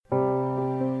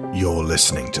You're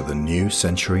listening to the New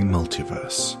Century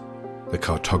Multiverse, the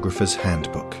Cartographer's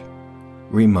Handbook,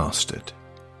 remastered.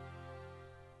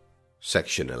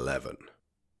 Section 11.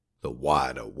 The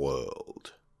Wider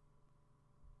World.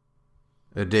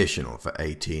 Additional for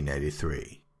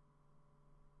 1883.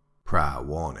 Prior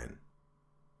warning.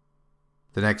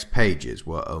 The next pages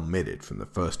were omitted from the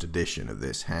first edition of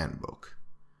this handbook.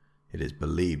 It is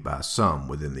believed by some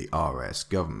within the RS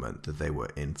government that they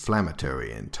were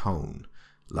inflammatory in tone,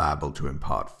 liable to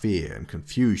impart fear and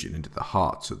confusion into the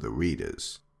hearts of the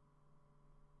readers.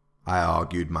 I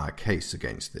argued my case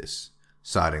against this,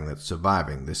 citing that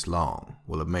surviving this long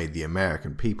will have made the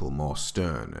American people more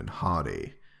stern and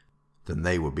hardy than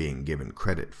they were being given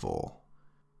credit for,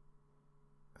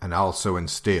 and also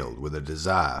instilled with a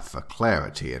desire for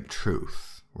clarity and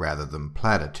truth rather than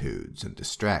platitudes and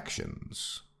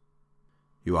distractions.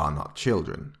 You are not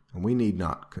children, and we need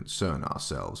not concern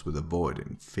ourselves with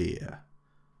avoiding fear.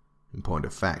 In point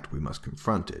of fact, we must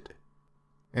confront it,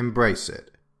 embrace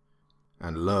it,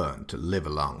 and learn to live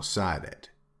alongside it,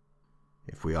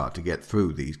 if we are to get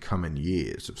through these coming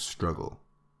years of struggle.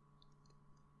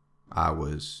 I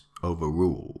was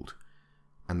overruled,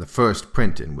 and the first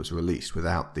printing was released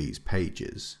without these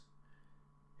pages.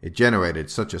 It generated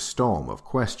such a storm of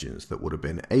questions that would have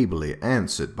been ably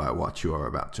answered by what you are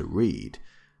about to read,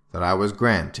 that I was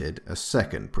granted a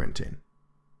second printing.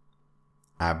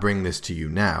 I bring this to you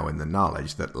now in the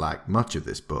knowledge that, like much of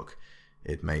this book,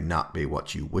 it may not be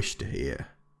what you wish to hear,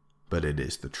 but it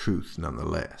is the truth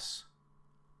nonetheless.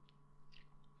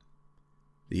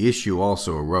 The issue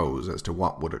also arose as to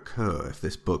what would occur if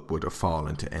this book were to fall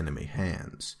into enemy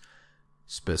hands,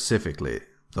 specifically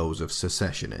those of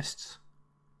secessionists,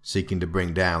 seeking to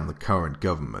bring down the current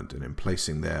government and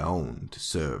emplacing their own to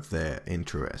serve their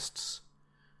interests.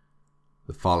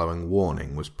 The following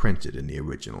warning was printed in the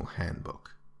original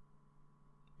handbook.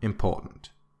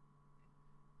 Important.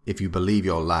 If you believe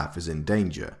your life is in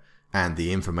danger, and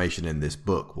the information in this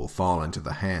book will fall into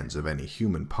the hands of any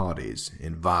human parties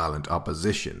in violent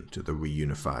opposition to the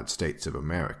reunified states of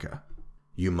America,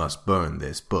 you must burn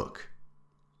this book.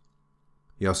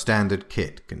 Your standard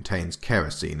kit contains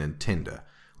kerosene and tinder,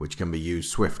 which can be used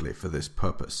swiftly for this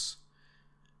purpose.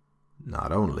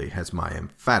 Not only has my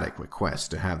emphatic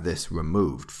request to have this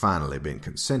removed finally been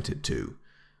consented to,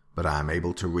 but I am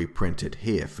able to reprint it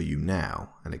here for you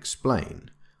now and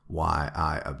explain why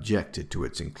I objected to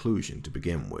its inclusion to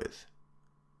begin with.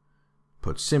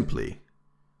 Put simply,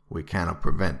 we cannot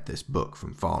prevent this book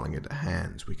from falling into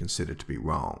hands we consider to be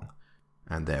wrong,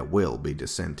 and there will be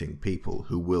dissenting people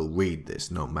who will read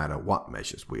this no matter what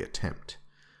measures we attempt.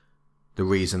 The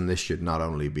reason this should not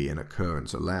only be an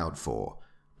occurrence allowed for,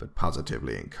 but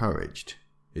positively encouraged,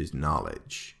 is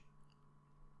knowledge.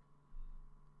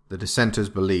 The dissenters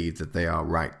believe that they are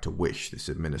right to wish this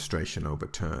administration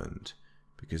overturned,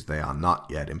 because they are not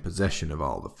yet in possession of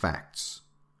all the facts.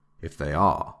 If they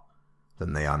are,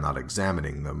 then they are not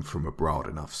examining them from a broad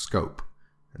enough scope,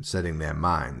 and setting their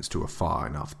minds to a far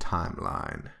enough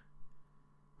timeline.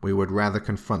 We would rather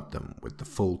confront them with the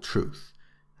full truth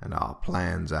and our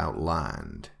plans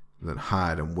outlined than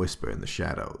hide and whisper in the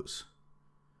shadows.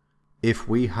 If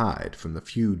we hide from the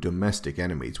few domestic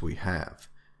enemies we have,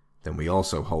 then we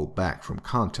also hold back from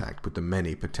contact with the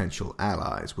many potential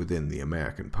allies within the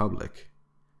American public.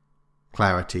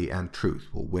 Clarity and truth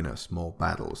will win us more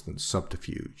battles than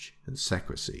subterfuge and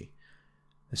secrecy,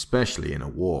 especially in a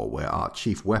war where our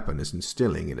chief weapon is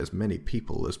instilling in as many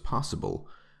people as possible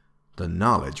the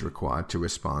knowledge required to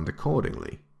respond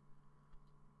accordingly.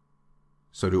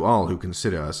 So to all who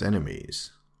consider us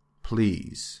enemies,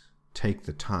 please take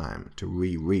the time to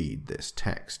reread this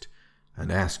text and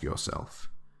ask yourself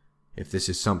if this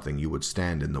is something you would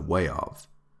stand in the way of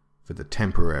for the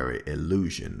temporary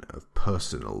illusion of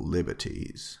personal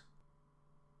liberties.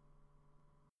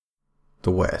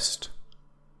 The West.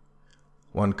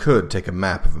 One could take a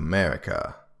map of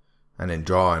America, and in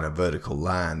drawing a vertical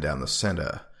line down the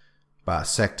center,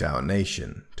 bisect our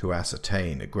nation to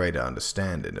ascertain a greater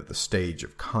understanding of the stage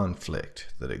of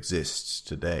conflict that exists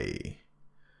today.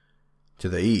 To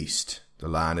the east, the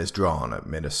line is drawn at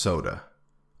Minnesota,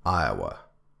 Iowa,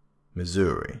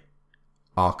 Missouri,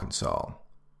 Arkansas,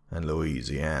 and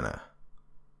Louisiana.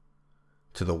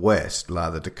 To the west lie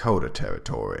the Dakota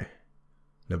Territory,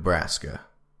 Nebraska,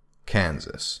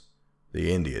 Kansas,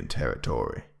 the Indian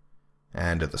Territory,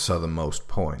 and at the southernmost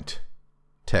point,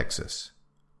 Texas.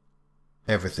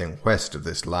 Everything west of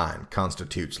this line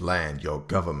constitutes land your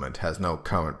government has no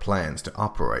current plans to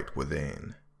operate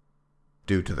within.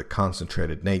 Due to the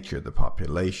concentrated nature of the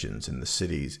populations in the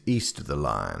cities east of the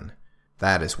line,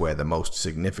 that is where the most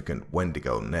significant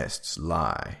Wendigo nests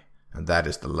lie, and that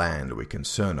is the land we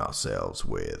concern ourselves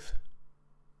with.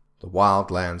 The wild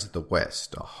lands of the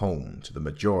West are home to the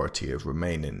majority of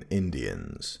remaining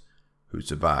Indians who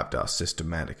survived our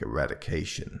systematic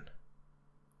eradication.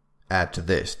 Add to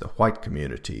this the white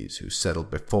communities who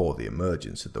settled before the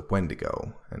emergence of the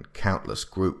Wendigo and countless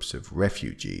groups of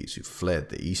refugees who fled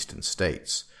the eastern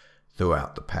states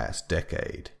throughout the past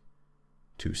decade,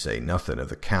 to say nothing of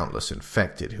the countless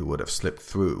infected who would have slipped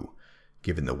through,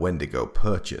 given the Wendigo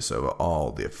purchase over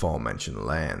all the aforementioned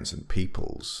lands and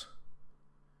peoples.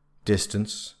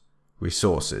 Distance,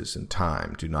 resources, and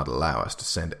time do not allow us to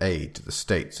send aid to the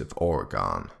states of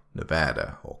Oregon,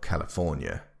 Nevada, or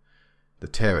California, the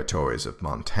territories of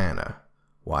Montana,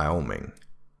 Wyoming,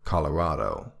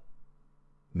 Colorado,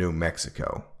 New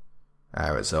Mexico,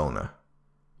 Arizona,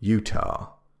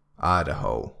 Utah,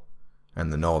 Idaho,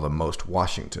 and the northernmost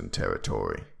Washington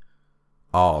Territory.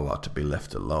 All are to be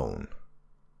left alone.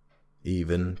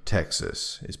 Even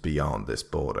Texas is beyond this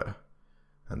border,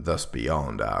 and thus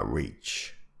beyond our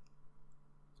reach.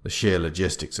 The sheer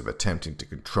logistics of attempting to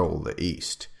control the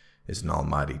East is an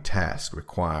almighty task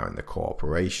requiring the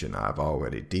cooperation I have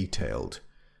already detailed.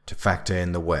 To factor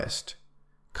in the West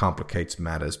complicates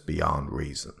matters beyond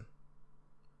reason.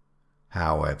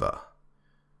 However,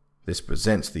 this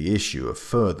presents the issue of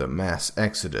further mass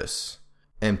exodus,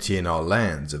 emptying our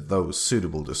lands of those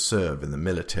suitable to serve in the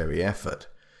military effort,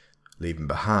 leaving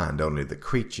behind only the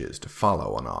creatures to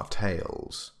follow on our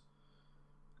tails.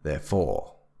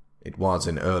 Therefore, it was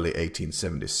in early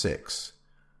 1876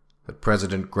 that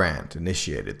President Grant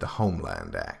initiated the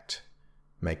Homeland Act,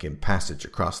 making passage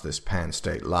across this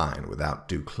pan-state line without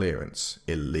due clearance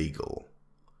illegal.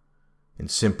 In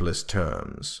simplest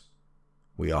terms,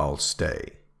 we all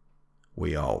stay,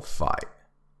 we all fight.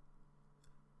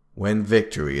 When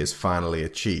victory is finally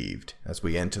achieved as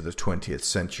we enter the 20th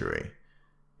century,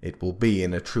 it will be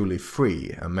in a truly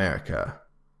free America,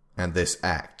 and this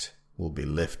act will be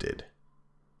lifted.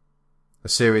 A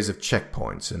series of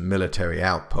checkpoints and military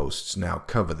outposts now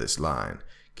cover this line,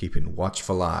 keeping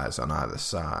watchful eyes on either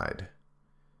side.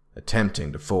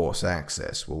 Attempting to force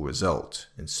access will result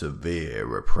in severe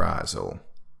reprisal.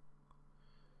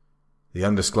 The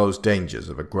undisclosed dangers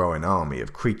of a growing army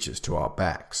of creatures to our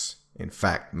backs, in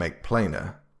fact, make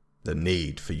plainer the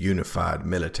need for unified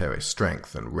military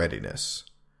strength and readiness.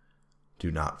 Do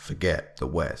not forget the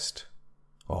West,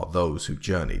 or those who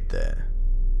journeyed there.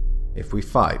 If we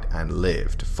fight and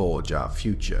live to forge our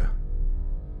future,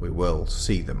 we will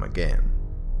see them again.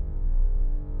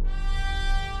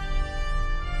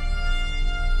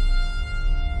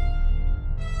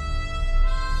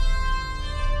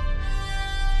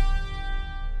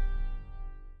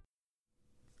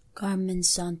 Carmen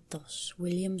Santos,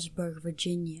 Williamsburg,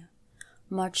 Virginia,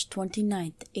 March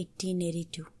 29,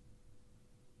 1882.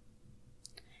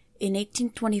 In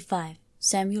 1825,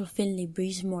 Samuel Finley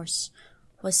Breese Morse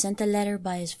was sent a letter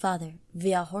by his father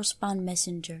via horsebound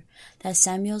messenger that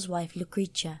Samuel's wife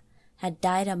Lucretia had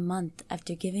died a month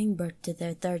after giving birth to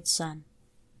their third son.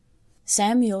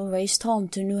 Samuel raced home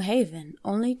to New Haven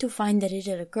only to find that it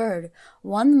had occurred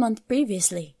 1 month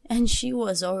previously, and she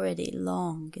was already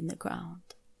long in the ground.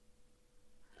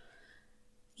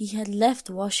 He had left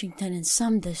Washington in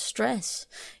some distress,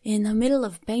 in the middle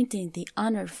of painting the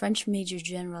honored French Major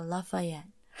General Lafayette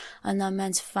on that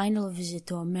man's final visit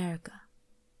to America.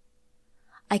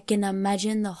 I can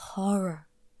imagine the horror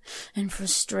and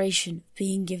frustration of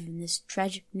being given this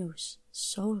tragic news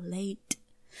so late,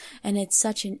 and at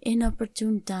such an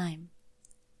inopportune time.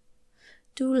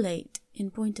 Too late,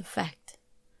 in point of fact,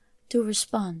 to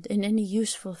respond in any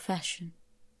useful fashion.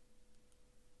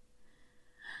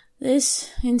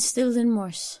 This instilled in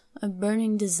Morse a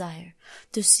burning desire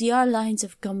to see our lines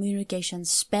of communication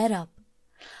sped up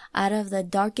out of the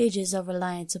dark ages of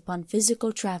reliance upon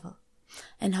physical travel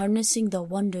and harnessing the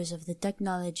wonders of the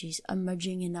technologies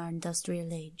emerging in our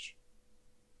industrial age.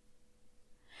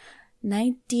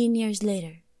 19 years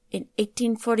later, in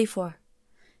 1844,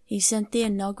 he sent the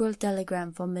inaugural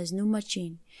telegram from his new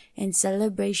machine in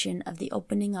celebration of the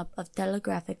opening up of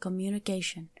telegraphic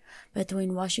communication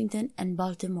between Washington and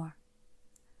Baltimore.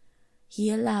 He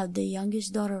allowed the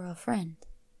youngest daughter of a friend,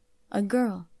 a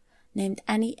girl named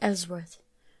Annie Ellsworth,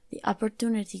 the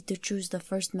opportunity to choose the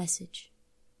first message.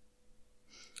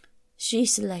 She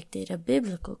selected a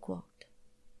biblical quote.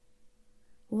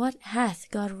 What hath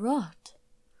God wrought?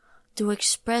 To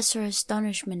express her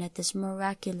astonishment at this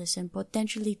miraculous and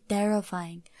potentially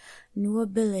terrifying new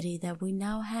ability that we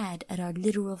now had at our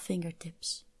literal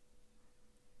fingertips.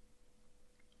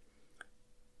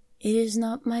 It is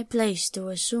not my place to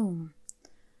assume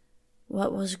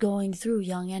what was going through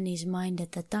young Annie's mind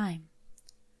at the time.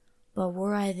 But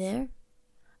were I there,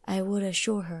 I would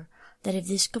assure her that if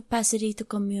this capacity to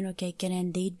communicate can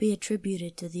indeed be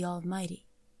attributed to the Almighty,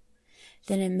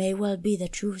 then it may well be the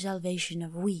true salvation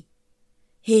of we,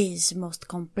 His most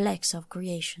complex of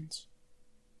creations.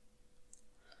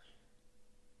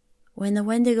 When the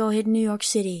Wendigo hit New York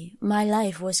City, my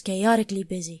life was chaotically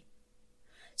busy.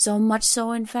 So much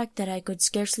so, in fact, that I could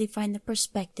scarcely find the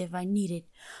perspective I needed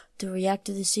to react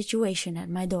to the situation at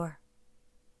my door.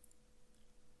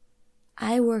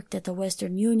 I worked at the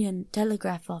Western Union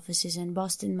telegraph offices in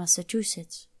Boston,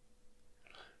 Massachusetts.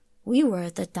 We were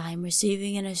at the time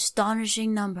receiving an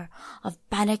astonishing number of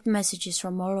panicked messages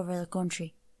from all over the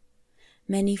country,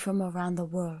 many from around the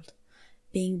world,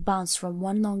 being bounced from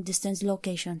one long-distance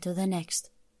location to the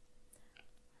next.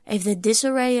 If the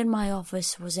disarray in my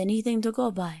office was anything to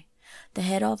go by, the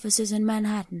head offices in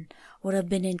Manhattan would have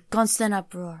been in constant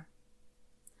uproar.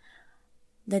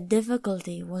 The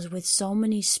difficulty was with so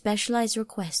many specialized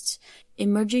requests,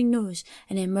 emerging news,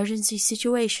 and emergency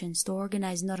situations to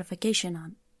organize notification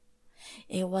on.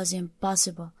 It was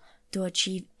impossible to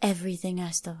achieve everything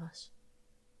asked of us.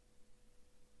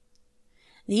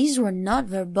 These were not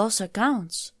verbose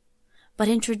accounts, but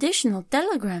in traditional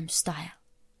telegram style,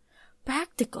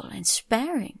 practical and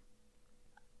sparing.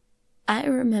 I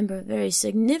remember very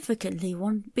significantly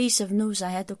one piece of news I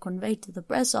had to convey to the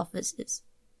press offices.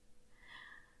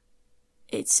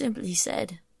 It simply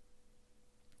said,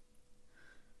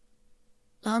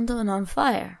 "London on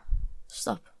fire.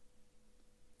 Stop.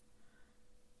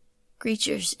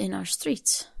 Creatures in our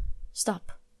streets.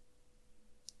 Stop.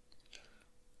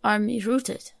 Army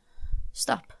routed.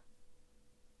 Stop.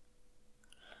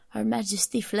 Her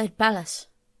Majesty fled palace.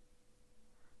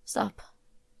 Stop.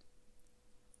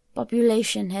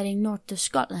 Population heading north to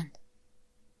Scotland.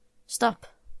 Stop.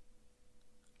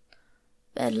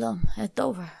 Bedlam at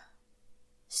Dover.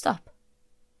 Stop.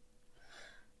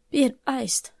 Be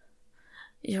advised.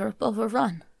 Europe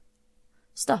overrun.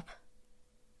 Stop."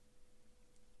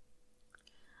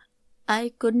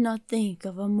 I could not think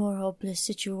of a more hopeless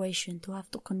situation to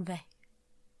have to convey.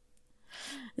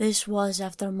 This was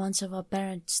after months of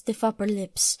apparent stiff upper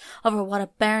lips over what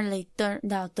apparently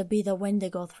turned out to be the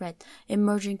Wendigo threat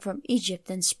emerging from Egypt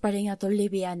and spreading out to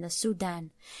Libya and the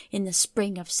Sudan in the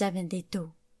spring of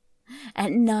 '72.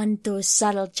 And none too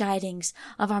subtle chidings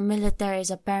of our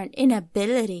military's apparent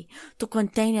inability to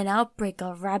contain an outbreak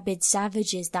of rabid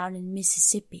savages down in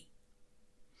Mississippi.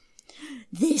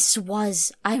 This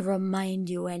was, I remind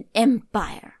you, an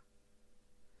empire.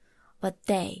 But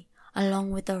they,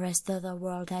 along with the rest of the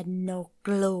world, had no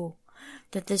clue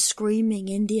that the screaming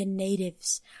Indian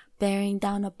natives bearing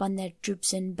down upon their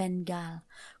troops in Bengal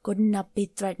could not be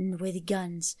threatened with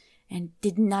guns and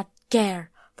did not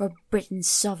care for Britain's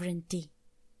sovereignty.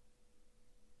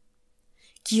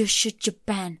 Kyushu,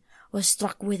 Japan, was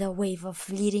struck with a wave of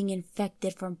fleeting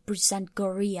infected from Busan,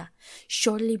 Korea,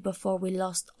 shortly before we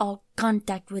lost all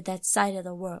contact with that side of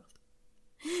the world.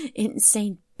 In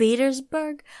St.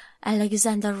 Petersburg,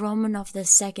 Alexander Romanov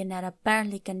II had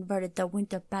apparently converted the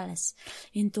Winter Palace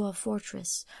into a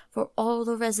fortress for all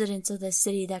the residents of the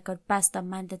city that could pass the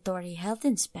mandatory health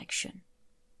inspection.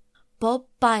 Pope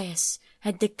Pius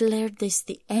had declared this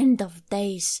the end of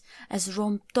days as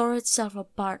Rome tore itself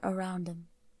apart around him.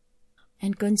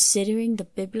 And considering the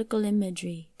biblical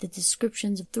imagery the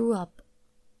descriptions threw up,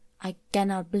 I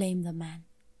cannot blame the man.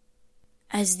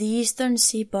 As the eastern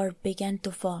seaboard began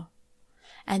to fall,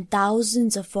 and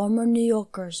thousands of former New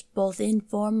Yorkers, both in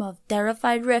form of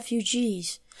terrified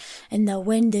refugees and the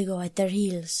Wendigo at their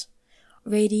heels,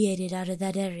 radiated out of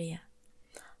that area,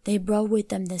 they brought with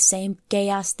them the same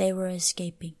chaos they were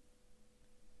escaping.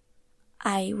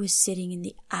 I was sitting in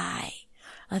the eye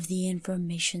of the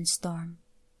information storm.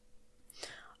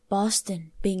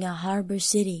 Boston being a harbor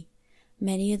city,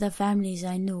 many of the families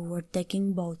I knew were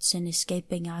taking boats and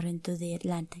escaping out into the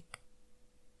Atlantic.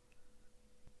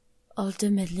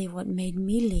 Ultimately, what made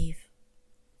me leave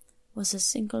was a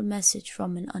single message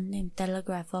from an unnamed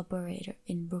telegraph operator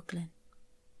in Brooklyn.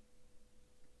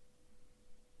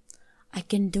 "I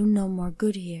can do no more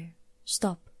good here.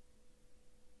 Stop.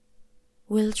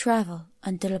 Will travel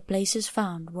until a place is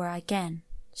found where I can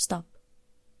stop."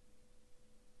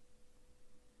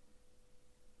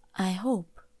 I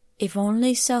hope, if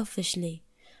only selfishly,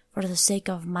 for the sake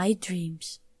of my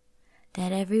dreams,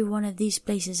 that every one of these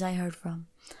places I heard from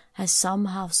has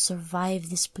somehow survived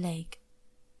this plague,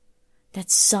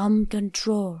 that some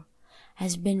control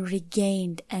has been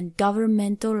regained and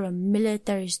governmental or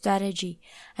military strategy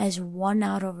has won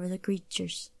out over the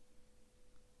creatures,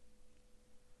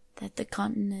 that the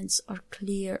continents are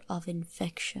clear of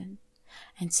infection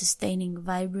and sustaining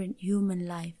vibrant human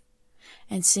life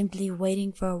and simply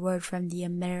waiting for a word from the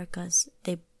Americas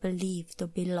they believe to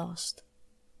be lost.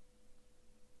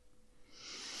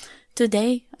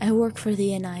 Today, I work for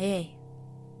the NIA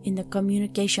in the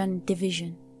Communication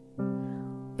Division,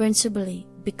 principally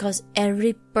because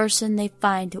every person they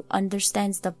find who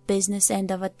understands the business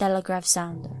end of a telegraph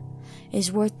sounder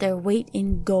is worth their weight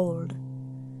in gold.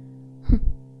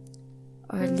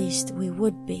 Or at least we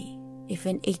would be if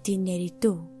in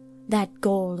 1882 that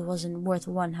gold wasn't worth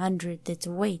 100 its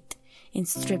weight in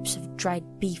strips of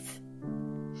dried beef.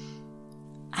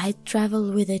 I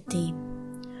travel with a team,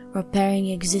 repairing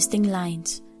existing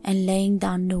lines and laying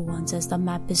down new ones as the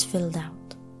map is filled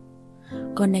out,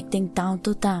 connecting town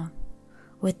to town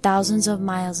with thousands of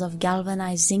miles of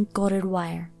galvanized zinc-coated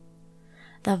wire,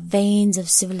 the veins of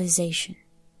civilization.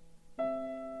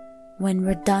 When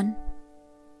we're done,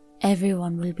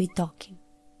 everyone will be talking.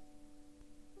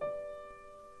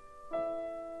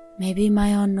 Maybe my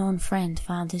unknown friend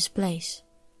found his place,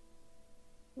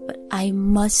 but I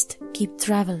must keep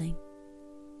traveling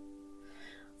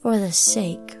for the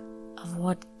sake of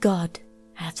what God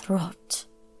hath wrought.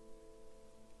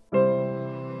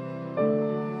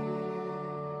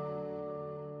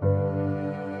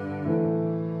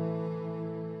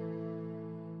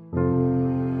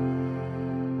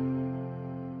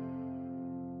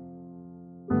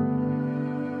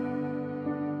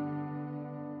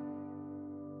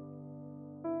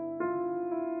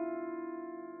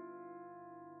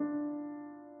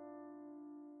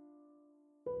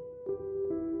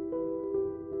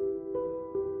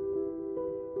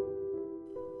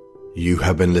 You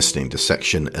have been listening to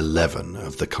Section 11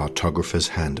 of the Cartographer's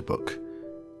Handbook,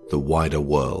 The Wider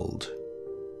World,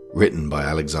 written by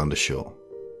Alexander Shaw.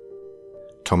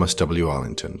 Thomas W.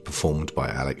 Arlington, performed by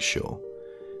Alex Shaw.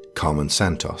 Carmen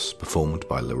Santos, performed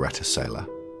by Loretta Saylor.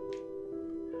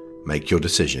 Make Your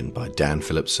Decision by Dan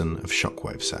Phillipson of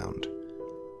Shockwave Sound.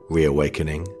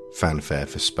 Reawakening, Fanfare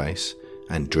for Space,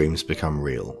 and Dreams Become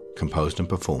Real, composed and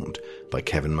performed by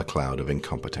Kevin MacLeod of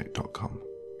Incompetech.com.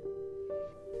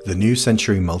 The New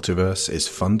Century Multiverse is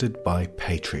funded by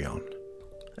Patreon.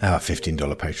 Our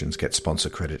 $15 patrons get sponsor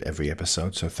credit every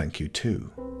episode, so thank you to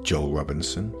Joel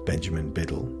Robinson, Benjamin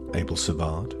Biddle, Abel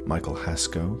Savard, Michael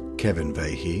Haskell, Kevin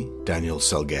Vahey, Daniel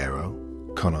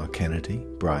Salguero, Connor Kennedy,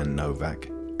 Brian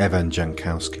Novak, Evan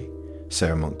Jankowski,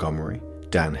 Sarah Montgomery,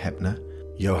 Dan Hepner,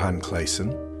 Johan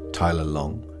Clayson, Tyler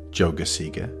Long, Joe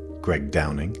Gasiga, Greg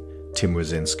Downing, Tim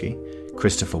Rosinski,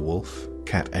 Christopher Wolfe,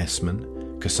 Kat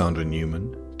Essman, Cassandra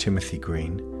Newman, Timothy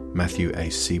Green, Matthew A.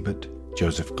 Siebert,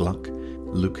 Joseph Gluck,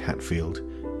 Luke Hatfield,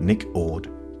 Nick Ord,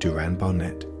 Duran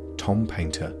Barnett, Tom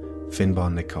Painter,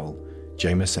 Finbar Nicole,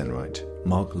 Jameis Enright,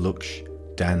 Mark Luksch,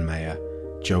 Dan Mayer,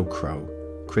 Joe Crow,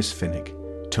 Chris Finnick,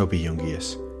 Toby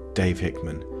Jungius, Dave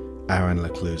Hickman, Aaron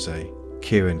Lecluse,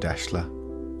 Kieran Dashler,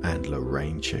 and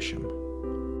Lorraine Chisholm.